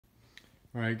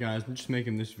Alright guys, I'm just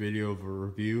making this video of a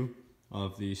review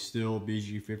of the STIHL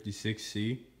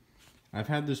BG56C. I've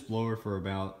had this blower for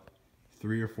about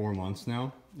 3 or 4 months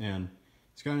now, and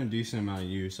it's gotten a decent amount of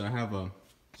use. I have a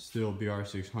STIHL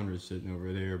BR600 sitting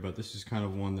over there, but this is kind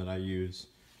of one that I use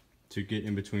to get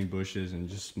in between bushes and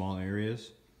just small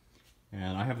areas.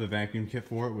 And I have the vacuum kit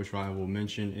for it, which I will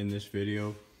mention in this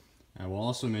video. I will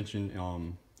also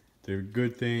mention the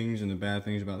good things and the bad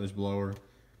things about this blower,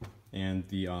 and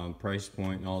the price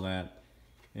point and all that,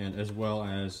 and as well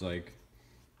as like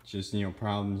just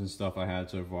problems and stuff I had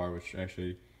so far. Which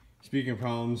actually, speaking of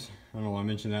problems, I don't know why I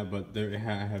mentioned that, but I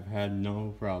have had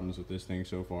no problems with this thing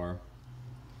so far.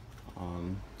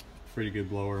 Pretty good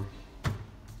blower.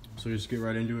 So just get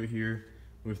right into it here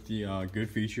with the good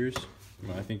features.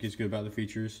 What I think is good about the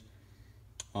features.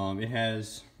 It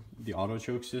has the auto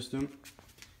choke system.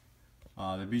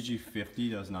 The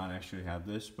BG50 does not actually have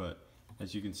this, but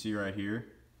as you can see right here,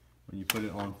 when you put it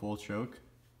on full choke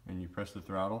and you press the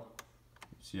throttle,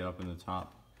 you see it up in the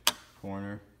top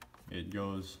corner, it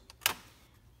goes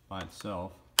by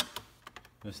itself.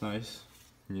 That's nice.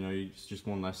 It's just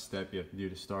one less step you have to do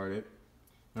to start it.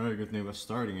 Another good thing about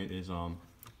starting it is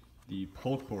the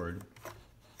pull cord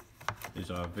is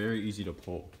very easy to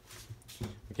pull.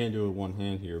 I can't do it with one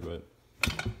hand here, but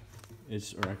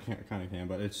I kind of can,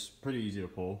 but it's pretty easy to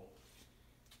pull.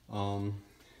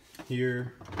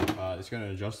 Here, it's got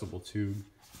an adjustable tube.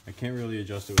 I can't really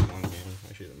adjust it with one hand.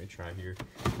 Actually, let me try here.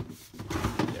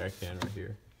 Yeah, I can right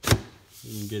here.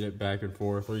 You can get it back and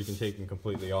forth, or you can take it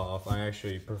completely off. I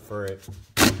actually prefer it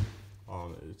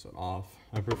on, it's off.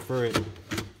 I prefer it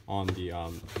on the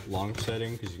long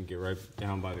setting, because you can get right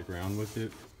down by the ground with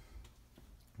it.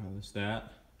 That's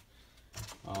that.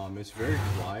 It's very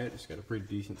quiet. It's got a pretty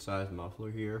decent sized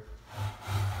muffler here.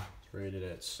 It's rated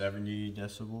at 70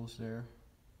 decibels there.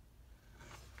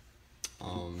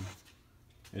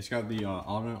 It's got the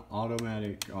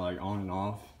automatic like on and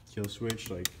off kill switch.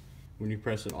 Like when you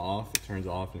press it off, it turns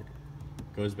off and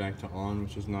it goes back to on,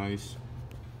 which is nice.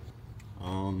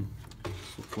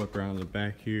 Flip around the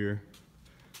back here.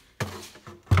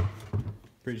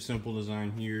 Pretty simple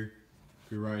design here.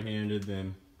 If you're right-handed,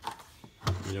 then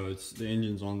it's the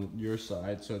engine's on your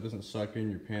side, so it doesn't suck in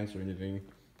your pants or anything.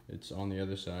 It's on the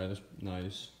other side. That's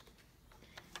nice.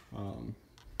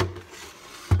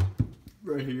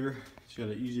 Right here, it's got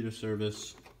an easy to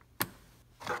service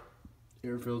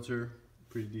air filter,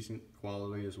 pretty decent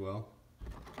quality as well.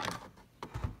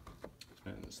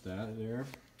 And that's that there.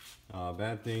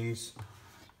 Bad things,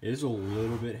 it is a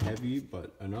little bit heavy,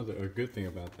 but a good thing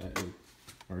about that,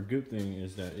 or a good thing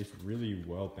is that it's really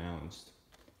well balanced.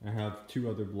 I have two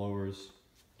other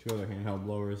handheld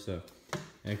blowers, a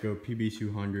Echo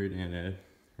PB200 and a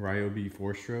Ryobi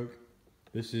 4-stroke.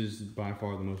 This is by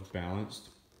far the most balanced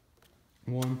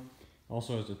one.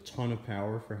 Also has a ton of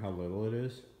power for how little it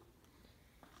is.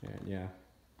 And yeah,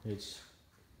 I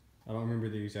don't remember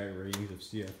the exact ratings of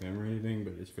CFM or anything,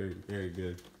 but it's very, very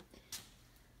good.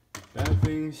 Bad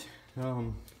things,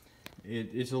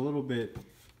 it's a little bit, you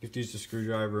have to use a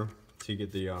screwdriver to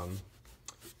get the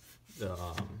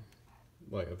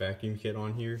like a vacuum kit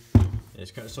on here.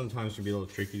 It's sometimes can be a little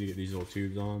tricky to get these little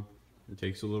tubes on. It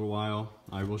takes a little while.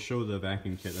 I will show the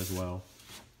vacuum kit as well.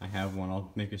 I have one.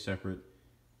 I'll make a separate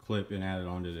clip and add it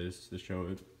onto this to show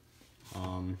it.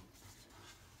 And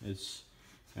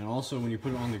also when you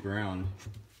put it on the ground,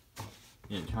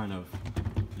 it kind of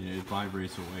it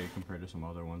vibrates away compared to some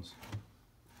other ones.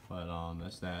 But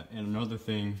that's that. And another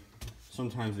thing,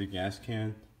 sometimes the gas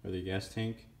can or the gas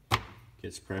tank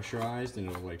gets pressurized and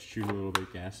it'll like shoot a little bit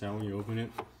of gas out when you open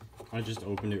it. I just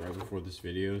opened it right before this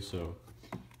video, so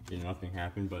nothing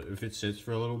happened, but if it sits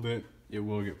for a little bit, it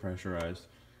will get pressurized.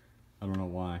 I don't know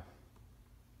why.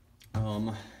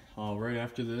 Right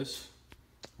after this,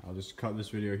 I'll just cut this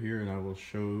video here and I will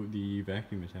show the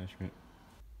vacuum attachment.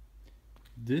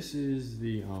 This is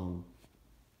the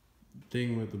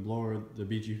thing with the blower, the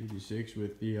BG56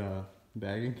 with the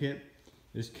bagging kit.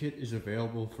 This kit is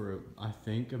available for, I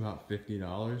think, about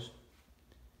 $50.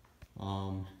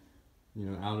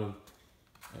 Out of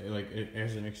like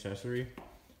as an accessory.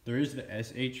 There is the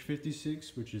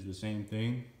SH56, which is the same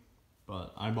thing,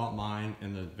 but I bought mine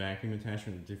and the vacuum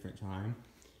attachment at a different time.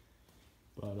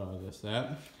 But that's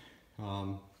that.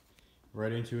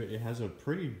 Right into it, it has a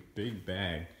pretty big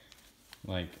bag.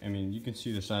 Like, I mean, you can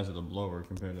see the size of the blower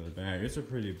compared to the bag. It's a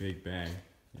pretty big bag,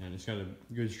 and it's got a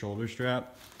good shoulder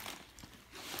strap.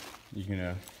 You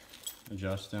can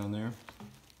adjust down there,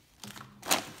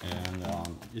 and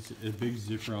it's a big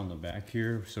zipper on the back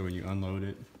here, so when you unload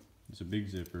it, it's a big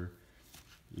zipper.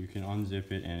 You can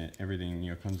unzip it and everything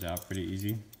comes out pretty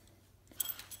easy.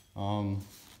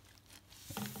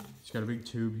 It's got a big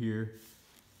tube here.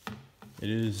 It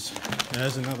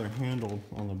has another handle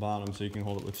on the bottom so you can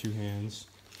hold it with 2 hands,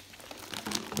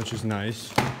 which is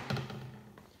nice.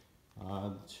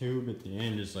 The tube at the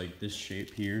end is like this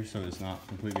shape here, so it's not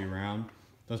completely round.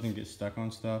 Doesn't get stuck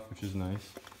on stuff, which is nice.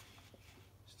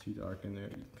 It's too dark in there. You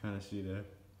can kind of see that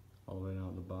all the way down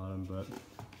at the bottom, but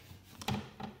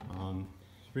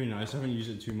it's pretty nice. I haven't used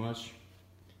it too much,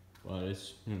 but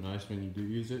it's nice when you do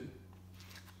use it.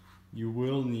 You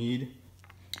will need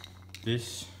a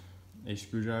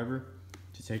screwdriver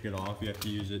to take it off. You have to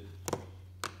use it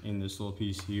in this little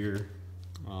piece here,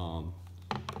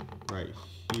 right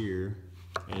here.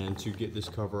 And to get this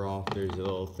cover off, there's a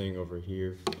little thing over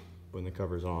here when the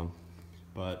cover's on.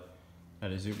 But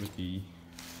that is it with the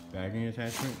bagging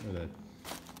attachment, or the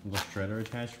little shredder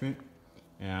attachment.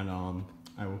 And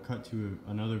I will cut to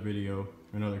another video,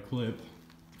 another clip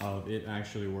of it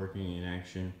actually working in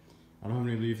action. I don't have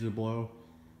any leaves to blow,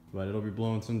 but it'll be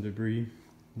blowing some debris,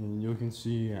 and you can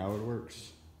see how it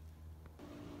works.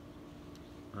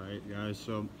 Alright guys,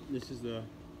 so this is the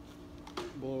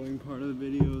blowing part of the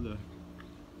video, the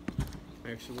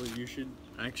actual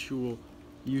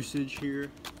usage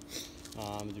here.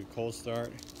 Do cold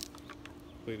start,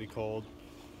 completely cold,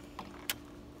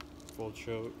 full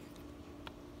choke,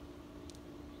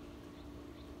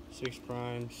 6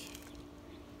 primes,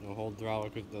 hold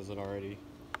throttle because it does it already,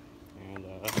 and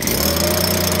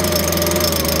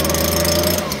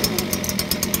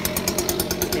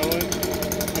going.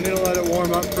 I need to let it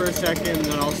warm up for a second, and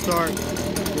then I'll start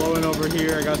blowing over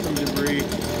here. I got some debris,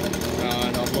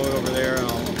 and I'll blow it over there, and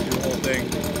I'll do the whole thing.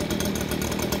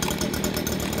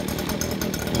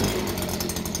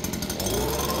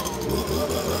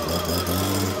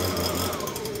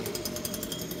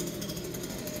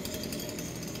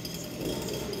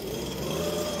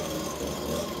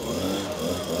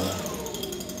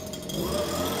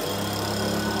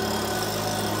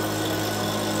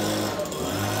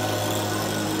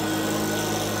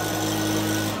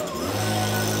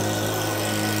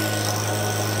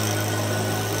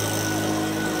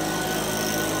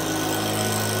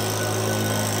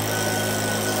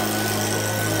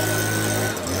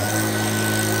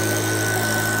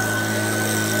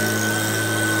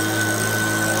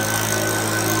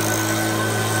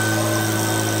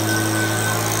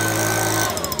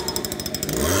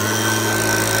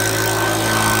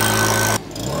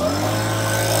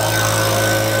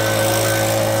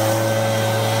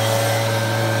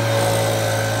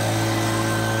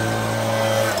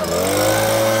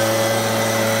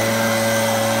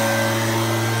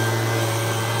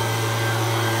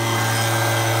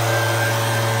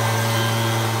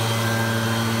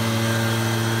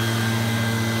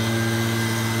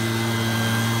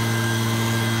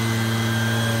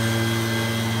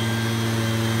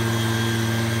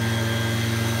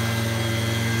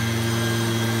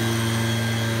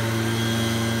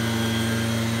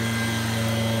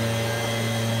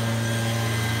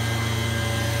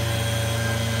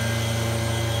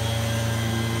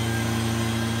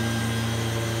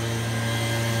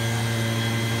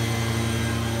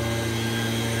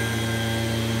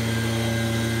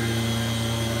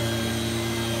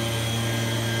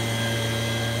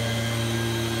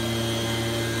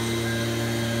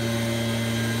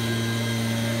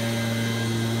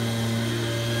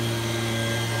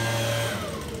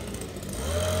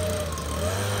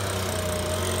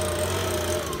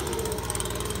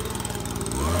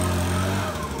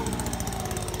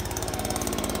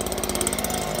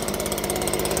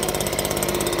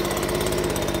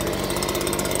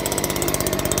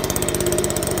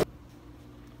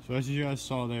 So as you guys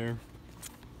saw there,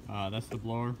 that's the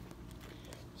blower.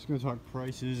 Just gonna talk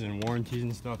prices and warranties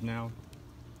and stuff now.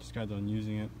 Just got done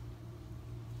using it.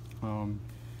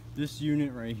 This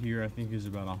unit right here I think is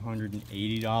about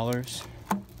 $180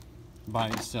 by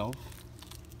itself.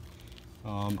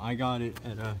 I got it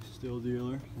at a STIHL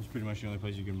dealer. It's pretty much the only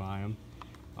place you can buy them.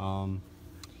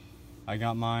 I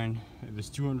got mine, it was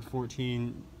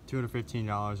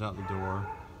 $215 out the door.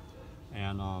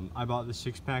 And I bought the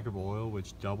 6-pack of oil,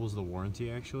 which doubles the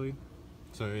warranty actually.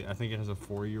 So I think it has a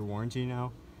 4-year warranty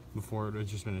now. Before it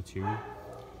was just been a 2.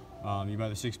 You buy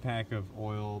the 6-pack of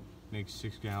oil, makes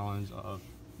 6 gallons of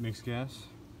mixed gas.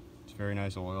 It's very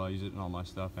nice oil. I use it in all my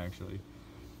stuff actually.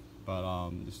 But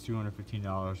it's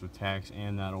 $215 with tax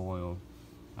and that oil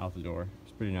out the door.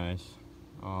 It's pretty nice.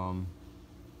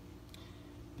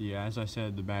 As I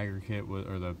said, the bagger kit was,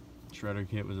 or the shredder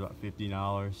kit was about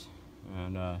 $50,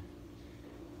 and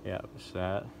yeah, it was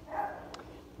that.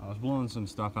 I was blowing some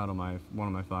stuff out of one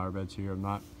of my flower beds here. I'm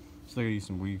not still gonna use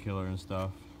some weed killer and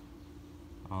stuff.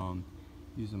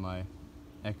 Using my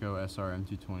Echo SR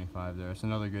M225 there. It's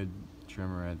another good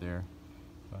trimmer right there.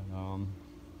 But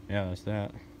yeah, that's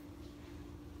that.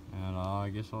 And I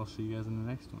guess I'll see you guys in the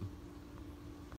next one.